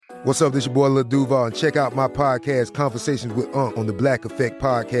What's up, this your boy Lil Duval, and check out my podcast, Conversations with Unc, on the Black Effect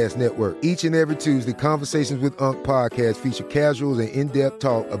Podcast Network. Each and every Tuesday, Conversations with Unc podcast feature casuals and in-depth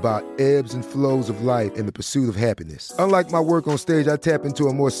talk about ebbs and flows of life and the pursuit of happiness. Unlike my work on stage, I tap into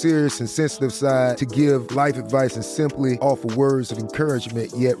a more serious and sensitive side to give life advice and simply offer words of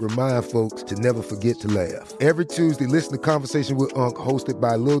encouragement, yet remind folks to never forget to laugh. Every Tuesday, listen to Conversations with Unc, hosted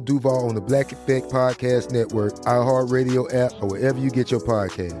by Lil Duval on the Black Effect Podcast Network, iHeartRadio app, or wherever you get your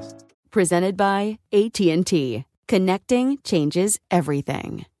podcasts. Presented by AT&T. Connecting changes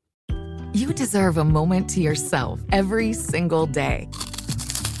everything. You deserve a moment to yourself every single day.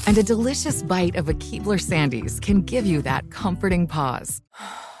 And a delicious bite of a Keebler Sandies can give you that comforting pause.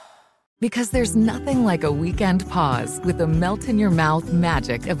 Because there's nothing like a weekend pause with the melt-in-your-mouth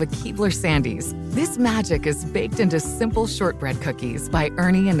magic of a Keebler Sandies. This magic is baked into simple shortbread cookies by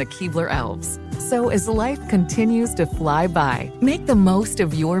Ernie and the Keebler Elves. So as life continues to fly by, make the most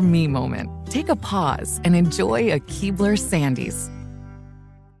of your me moment. Take a pause and enjoy a Keebler Sandies.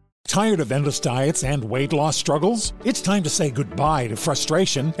 Tired of endless diets and weight loss struggles? It's time to say goodbye to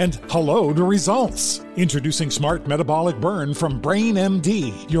frustration and hello to results. Introducing Smart Metabolic Burn from Brain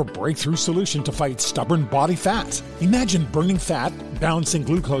MD, your breakthrough solution to fight stubborn body fat. Imagine burning fat, balancing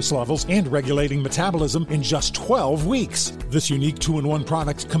glucose levels, and regulating metabolism in just 12 weeks. This unique 2-in-1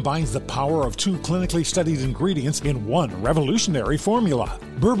 product combines the power of 2 clinically studied ingredients in one revolutionary formula.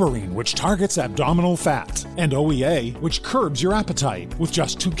 Berberine, which targets abdominal fat, and OEA, which curbs your appetite. With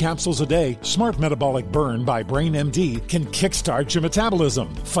just 2 capsules a day, Smart Metabolic Burn by Brain MD can kickstart your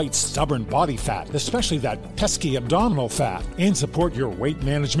metabolism, fight stubborn body fat, especially that pesky abdominal fat, and support your weight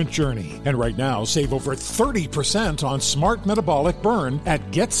management journey. And right now, save over 30% on Smart Metabolic Burn at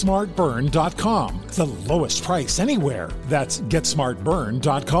GetSmartBurn.com. The lowest price anywhere. That's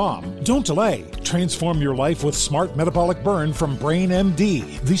GetSmartBurn.com. Don't delay. Transform your life with Smart Metabolic Burn from Brain MD.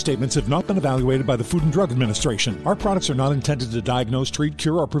 These statements have not been evaluated by the Food and Drug Administration. Our products are not intended to diagnose, treat,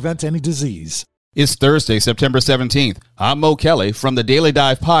 cure, or prevent any disease. It's Thursday, September 17th. I'm Mo Kelly from the Daily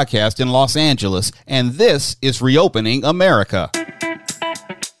Dive podcast in Los Angeles, and this is Reopening America.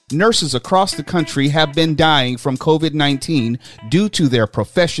 Nurses across the country have been dying from COVID-19 due to their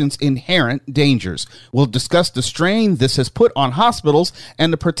profession's inherent dangers. We'll discuss the strain this has put on hospitals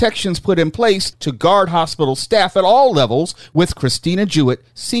and the protections put in place to guard hospital staff at all levels with Christina Jewett,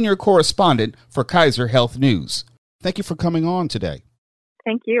 senior correspondent for Kaiser Health News. Thank you for coming on today.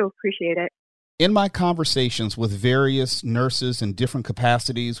 Thank you. Appreciate it. In my conversations with various nurses in different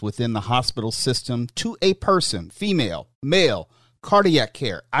capacities within the hospital system, to a person, female, male, cardiac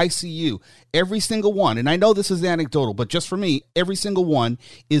care, ICU, every single one, and I know this is anecdotal, but just for me, every single one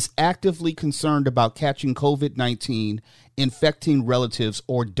is actively concerned about catching COVID-19, infecting relatives,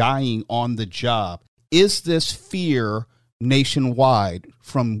 or dying on the job. Is this fear nationwide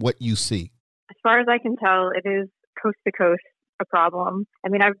from what you see? As far as I can tell, it is coast to coast a problem. I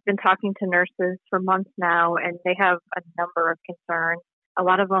mean, I've been talking to nurses for months now, and they have a number of concerns. A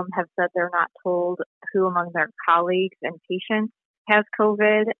lot of them have said they're not told who among their colleagues and patients has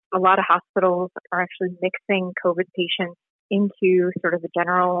COVID. A lot of hospitals are actually mixing COVID patients into sort of the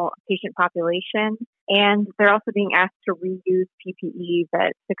general patient population. And they're also being asked to reuse PPE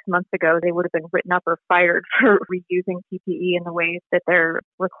that 6 months ago they would have been written up or fired for reusing PPE in the ways that they're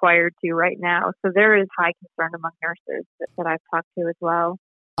required to right now. So there is high concern among nurses that I've talked to as well.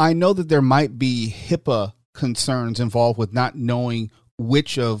 I know that there might be HIPAA concerns involved with not knowing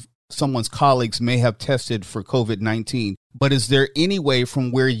which of someone's colleagues may have tested for COVID-19. But is there any way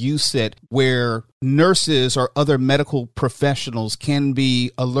from where you sit where nurses or other medical professionals can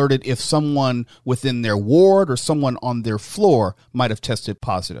be alerted if someone within their ward or someone on their floor might have tested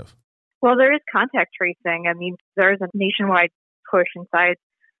positive? Well, there is contact tracing. I mean, there is a nationwide push inside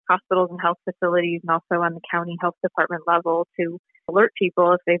hospitals and health facilities and also on the county health department level to alert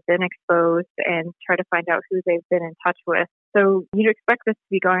people if they've been exposed and try to find out who they've been in touch with. So you'd expect this to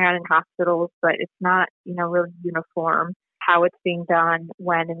be going on in hospitals, but it's not, really uniform how it's being done,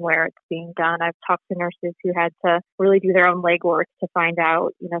 when and where it's being done. I've talked to nurses who had to really do their own legwork to find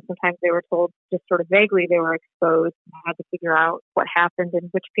out. Sometimes they were told just sort of vaguely they were exposed and had to figure out what happened and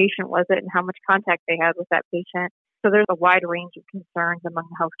which patient was it and how much contact they had with that patient. So there's a wide range of concerns among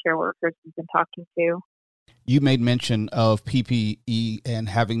the healthcare workers we've been talking to. You made mention of PPE and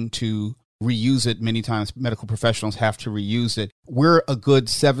having to reuse it. Many times medical professionals have to reuse it. We're a good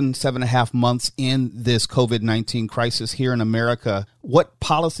 7.5 months in this COVID-19 crisis here in America. What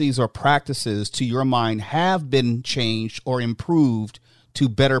policies or practices, to your mind, have been changed or improved to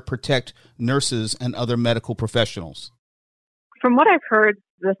better protect nurses and other medical professionals? From what I've heard,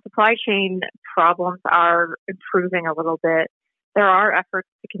 the supply chain problems are improving a little bit. there are efforts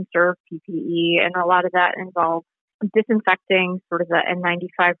to conserve PPE, and a lot of that involves disinfecting sort of the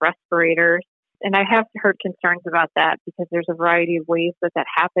N95 respirators. And I have heard concerns about that because there's a variety of ways that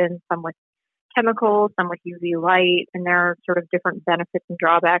happens, some with chemicals, some with UV light, and there are sort of different benefits and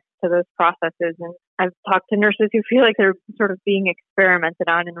drawbacks to those processes. And I've talked to nurses who feel like they're sort of being experimented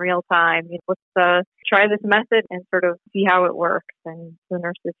on in real time. Let's try this method and sort of see how it works. And the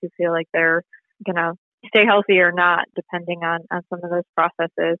nurses who feel like they're going to stay healthy or not, depending on some of those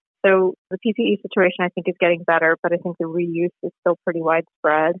processes. So the PPE situation, I think, is getting better, but I think the reuse is still pretty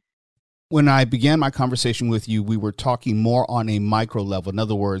widespread. When I began my conversation with you, we were talking more on a micro level. In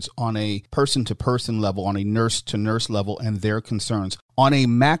other words, on a person-to-person level, on a nurse-to-nurse level and their concerns. On a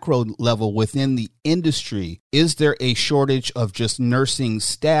macro level within the industry, is there a shortage of just nursing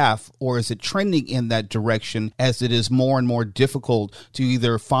staff, or is it trending in that direction as it is more and more difficult to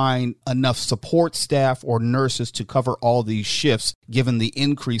either find enough support staff or nurses to cover all these shifts given the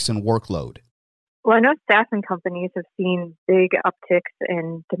increase in workload? Well, I know staffing companies have seen big upticks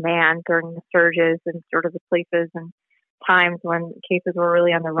in demand during the surges and sort of the places and times when cases were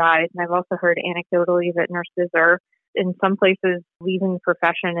really on the rise. And I've also heard anecdotally that nurses are in some places leaving the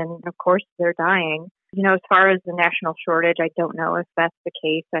profession, and of course they're dying. As far as the national shortage, I don't know if that's the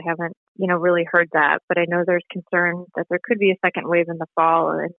case. I haven't, really heard that, but I know there's concern that there could be a second wave in the fall,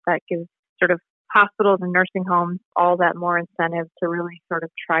 and that gives sort of hospitals and nursing homes all that more incentive to really sort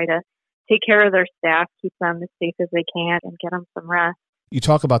of try to take care of their staff, keep them as safe as they can, and get them some rest. You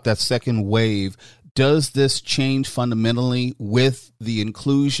talk about that second wave. Does this change fundamentally with the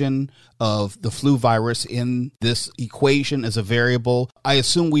inclusion of the flu virus in this equation as a variable? I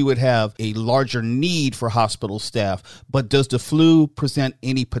assume we would have a larger need for hospital staff, but does the flu present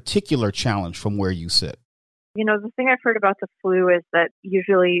any particular challenge from where you sit? The thing I've heard about the flu is that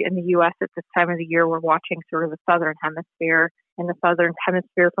usually in the U.S. at this time of the year, we're watching sort of the southern hemisphere. And the southern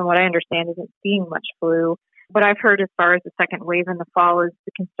hemisphere, from what I understand, isn't seeing much flu. What I've heard as far as the second wave in the fall is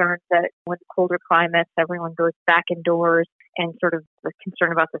the concern that when colder climates, everyone goes back indoors, and sort of the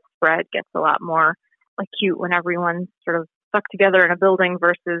concern about the spread gets a lot more acute when everyone's sort of stuck together in a building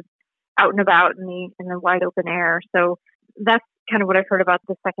versus out and about in the wide open air. So that's kind of what I've heard about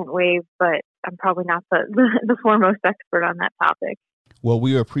the second wave, but I'm probably not the foremost expert on that topic. Well,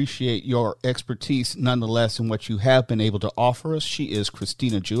 we appreciate your expertise nonetheless in what you have been able to offer us. She is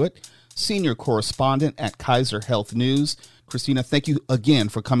Christina Jewett, senior correspondent at Kaiser Health News. Christina, thank you again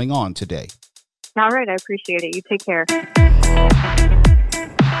for coming on today. All right. I appreciate it. You take care.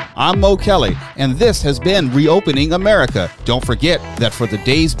 I'm Mo Kelly, and this has been Reopening America. Don't forget that for the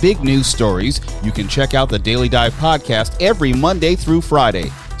day's big news stories, you can check out the Daily Dive podcast every Monday through Friday.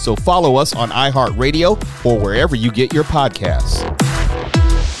 So follow us on iHeartRadio or wherever you get your podcasts.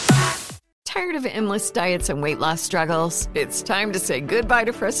 Tired of endless diets and weight loss struggles? It's time to say goodbye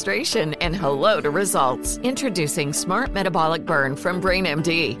to frustration and hello to results. Introducing Smart Metabolic Burn from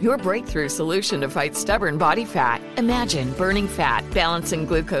BrainMD, your breakthrough solution to fight stubborn body fat. Imagine burning fat, balancing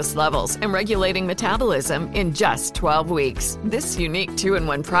glucose levels, and regulating metabolism in just 12 weeks. This unique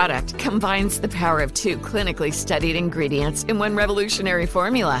 2-in-1 product combines the power of 2 clinically studied ingredients in one revolutionary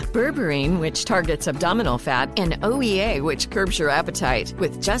formula. Berberine, which targets abdominal fat, and OEA, which curbs your appetite.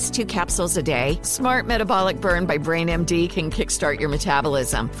 With just 2 capsules a day, Smart Metabolic Burn by BrainMD can kickstart your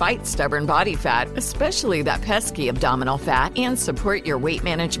metabolism, fight stubborn body fat, especially that pesky abdominal fat, and support your weight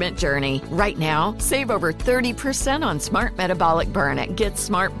management journey. Right now, save over 30% on Smart Metabolic Burn at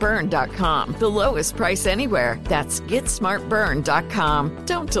GetSmartBurn.com. The lowest price anywhere. That's GetSmartBurn.com.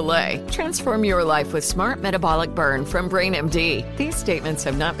 Don't delay. Transform your life with Smart Metabolic Burn from BrainMD. These statements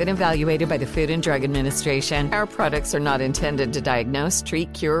have not been evaluated by the Food and Drug Administration. Our products are not intended to diagnose,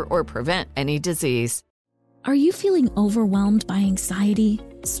 treat, cure, or prevent any disease. Are you feeling overwhelmed by anxiety,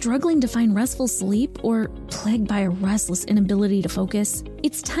 struggling to find restful sleep, or plagued by a restless inability to focus?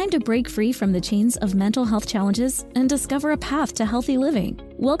 It's time to break free from the chains of mental health challenges and discover a path to healthy living.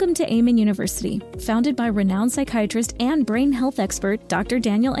 Welcome to Amen University, founded by renowned psychiatrist and brain health expert Dr.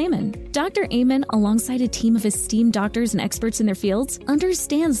 Daniel Amen. Dr. Amen, alongside a team of esteemed doctors and experts in their fields,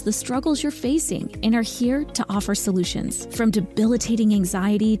 understands the struggles you're facing and are here to offer solutions. From debilitating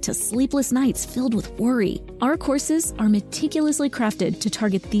anxiety to sleepless nights filled with worry, our courses are meticulously crafted to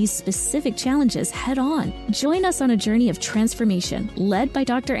target these specific challenges head-on. Join us on a journey of transformation led by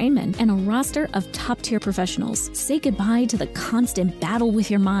Dr. Amen and a roster of top-tier professionals. Say goodbye to the constant battle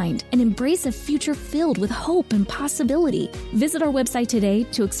with your mind and embrace a future filled with hope and possibility. Visit our website today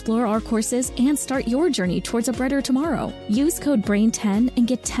to explore our courses and start your journey towards a brighter tomorrow. Use code BRAIN10 and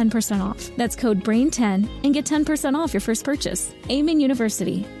get 10% off. That's code BRAIN10 and get 10% off your first purchase. Amen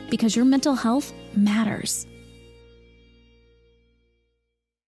University, because your mental health matters.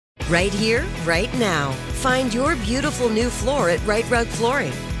 Right here, right now. Find your beautiful new floor at Right Rug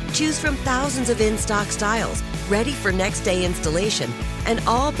Flooring. Choose from thousands of in-stock styles, ready for next day installation, and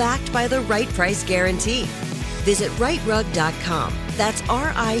all backed by the right price guarantee. Visit rightrug.com. That's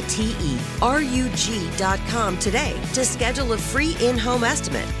RITERUG.com today to schedule a free in-home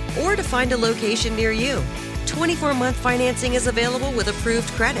estimate or to find a location near you. 24-month financing is available with approved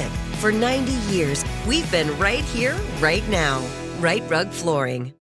credit. For 90 years, we've been right here, right now. Right Rug Flooring.